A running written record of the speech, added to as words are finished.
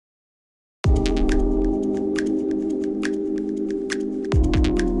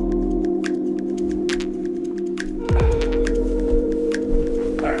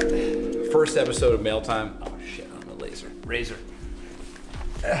episode of Mail Time. Oh shit, on the razor.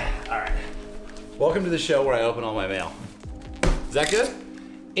 All right. Welcome to the show where I open all my mail. Is that good?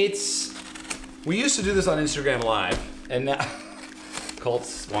 We used to do this on Instagram Live, and now,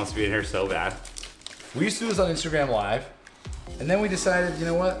 Colts wants to be in here so bad. We used to do this on Instagram Live, and then we decided, you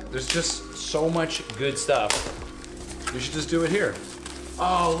know what? There's just so much good stuff. We should just do it here.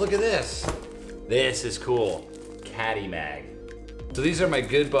 Oh, look at this. This is cool. Caddy Mag. So these are my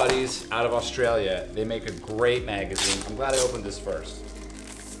good buddies out of Australia. They make a great magazine. I'm glad I opened this first.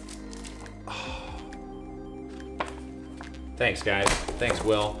 Oh. Thanks, guys. Thanks,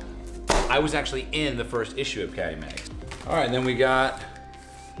 Will. I was actually in the first issue of Caddy Mag. All right, and then we got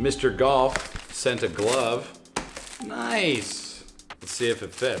Mr. Golf sent a glove. Nice. Let's see if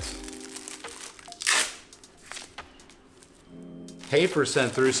it fits. Hafer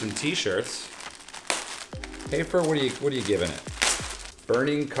sent through some t-shirts. Hafer, what are you giving it?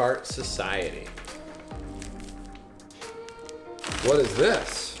 Burning Cart Society. What is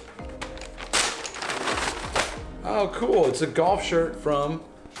this? Oh, cool. It's a golf shirt from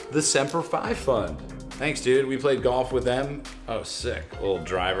the Semper Fi Fund. Thanks, dude. We played golf with them. Oh, sick. Little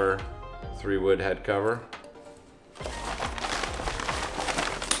driver, 3-wood head cover.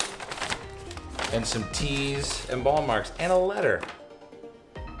 And some tees and ball marks and a letter.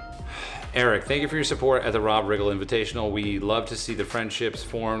 Erik, thank you for your support at the Rob Riggle Invitational. We love to see the friendships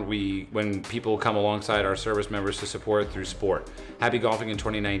formed when people come alongside our service members to support through sport. Happy golfing in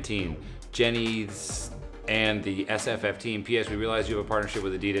 2019. Jenny's and the SFF team. P.S. We realize you have a partnership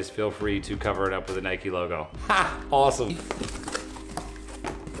with Adidas. Feel free to cover it up with a Nike logo. Ha! Awesome.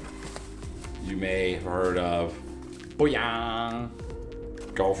 You may have heard of Booyah!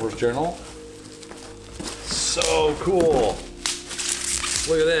 Golfer's Journal. So cool.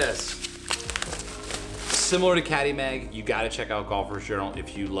 Look at this. Similar to Caddy Mag, you gotta check out Golfer's Journal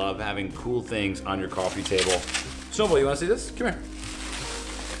if you love having cool things on your coffee table. Snowball, you wanna see this? Come here.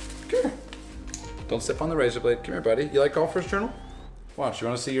 Come here. Don't step on the razor blade. Come here, buddy. You like Golfer's Journal? Watch, you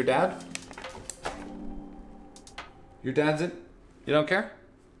wanna see your dad? Your dad's in? You don't care?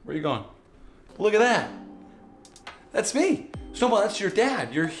 Where are you going? Look at that. That's me. Snowball, that's your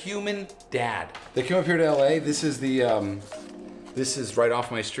dad, your human dad. They came up here to LA. This is the, this is right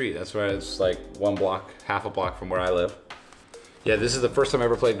off my street. That's where it's like one block, half a block from where I live. Yeah, this is the first time I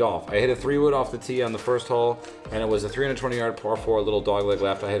ever played golf. I hit a 3-wood off the tee on the first hole, and it was a 320-yard par 4, a little dogleg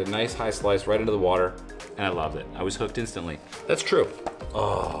left. I hit a nice high slice right into the water, and I loved it. I was hooked instantly. That's true.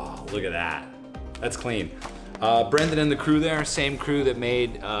 Oh, look at that. That's clean. Brendan and the crew there, same crew that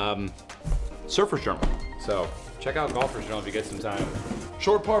made Surfer's Journal. So check out Golfer's Journal if you get some time.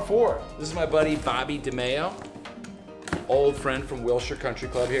 Short par 4. This is my buddy Bobby DeMeo. Old friend from Wilshire Country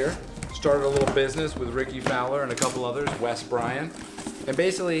Club here. Started a little business with Ricky Fowler and a couple others, Wes Bryan. And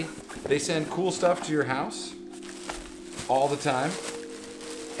basically, they send cool stuff to your house all the time,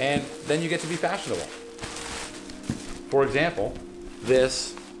 and then you get to be fashionable. For example,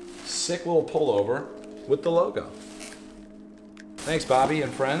 this sick little pullover with the logo. Thanks, Bobby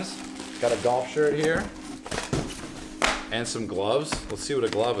and friends. Got a golf shirt here and some gloves. Let's see what a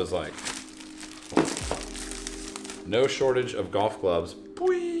glove is like. No shortage of golf gloves.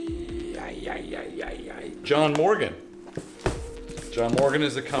 John Morgan. John Morgan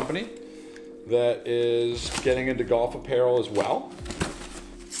is a company that is getting into golf apparel as well.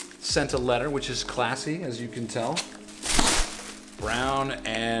 Sent a letter, which is classy, as you can tell. Brown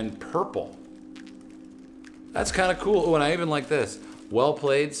and purple. That's kind of cool. Oh, and I even like this. Well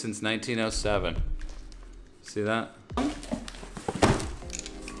played since 1907. See that?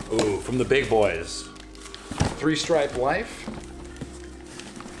 Ooh, from the big boys. 3-Stripe Life.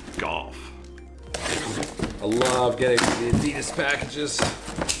 Golf. I love getting the Adidas packages.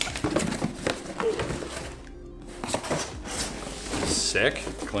 Sick,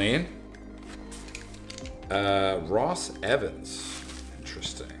 clean. Ross Evans.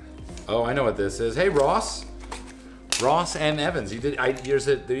 Interesting. Oh, I know what this is. Hey, Ross. Ross M. Evans. You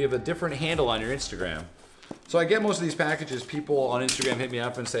have a different handle on your Instagram. So I get most of these packages, people on Instagram hit me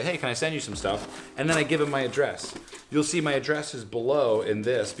up and say, hey, can I send you some stuff? And then I give them my address. You'll see my address is below in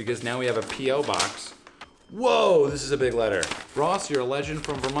this because now we have a P.O. box. Whoa, this is a big letter. Ross, you're a legend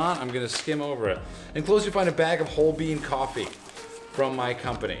from Vermont. I'm gonna skim over it. Enclosed you'll find a bag of whole bean coffee from my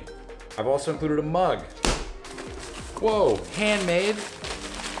company. I've also included a mug. Whoa, handmade.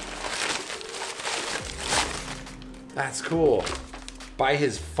 That's cool. By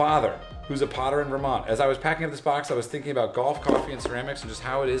his father, who's a potter in Vermont. As I was packing up this box, I was thinking about golf, coffee, and ceramics and just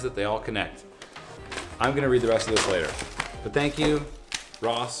how it is that they all connect. I'm gonna read the rest of this later. But thank you,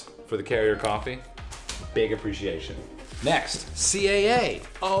 Ross, for the carrier coffee. Big appreciation. Next, CAA.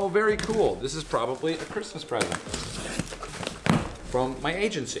 Oh, very cool. This is probably a Christmas present from my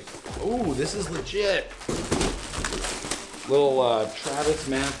agency. Ooh, this is legit. Little Travis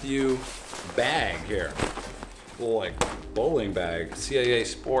Matthew bag here. Little like bowling bag, CAA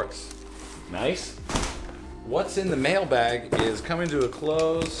Sports. Nice. What's in the mailbag is coming to a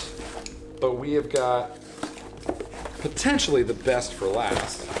close, but we have got potentially the best for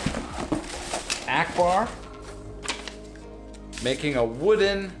last. Akbar making a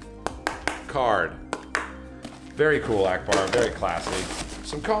wooden card. Very cool, Akbar, very classy.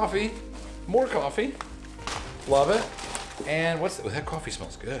 Some coffee, more coffee, love it. And what's that coffee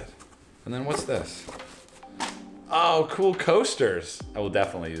smells good. And then what's this? Oh, cool coasters. I will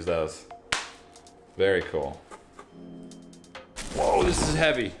definitely use those. Very cool. Whoa, this is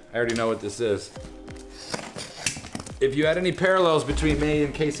heavy. I already know what this is. If you had any parallels between me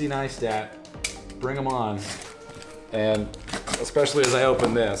and Casey Neistat, bring them on. And especially as I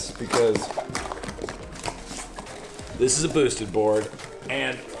open this, because this is a boosted board,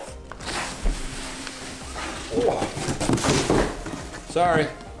 and sorry,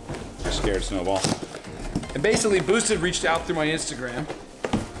 you're scared, Snowball. And basically, Boosted reached out through my Instagram,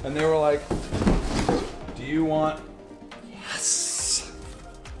 and they were like, do you want, yes,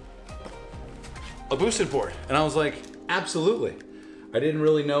 a boosted board? And I was like, absolutely. I didn't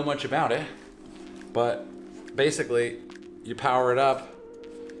really know much about it, but basically, you power it up,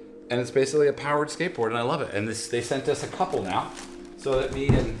 and it's basically a powered skateboard, and I love it. And they sent us a couple now, so that me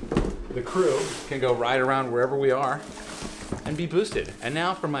and the crew can go ride around wherever we are and be boosted. And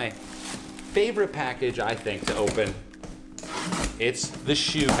now for my favorite package, I think, to open. It's the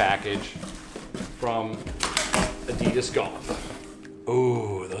shoe package from Adidas Golf.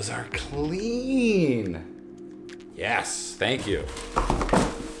 Ooh, those are clean. Yes, thank you.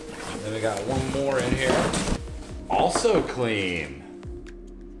 And then we got one more in here. Also clean.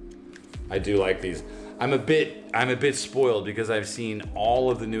 I do like these. I'm a bit spoiled because I've seen all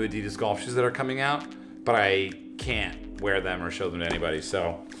of the new Adidas golf shoes that are coming out, but I can't wear them or show them to anybody,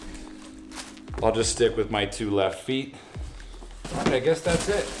 so I'll just stick with my 2 left feet. All right, I guess that's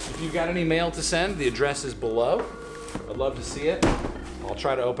it. If you've got any mail to send, the address is below. I'd love to see it. I'll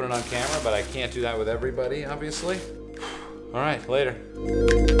try to open it on camera, but I can't do that with everybody, obviously. All right,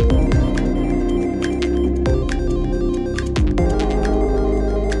 later.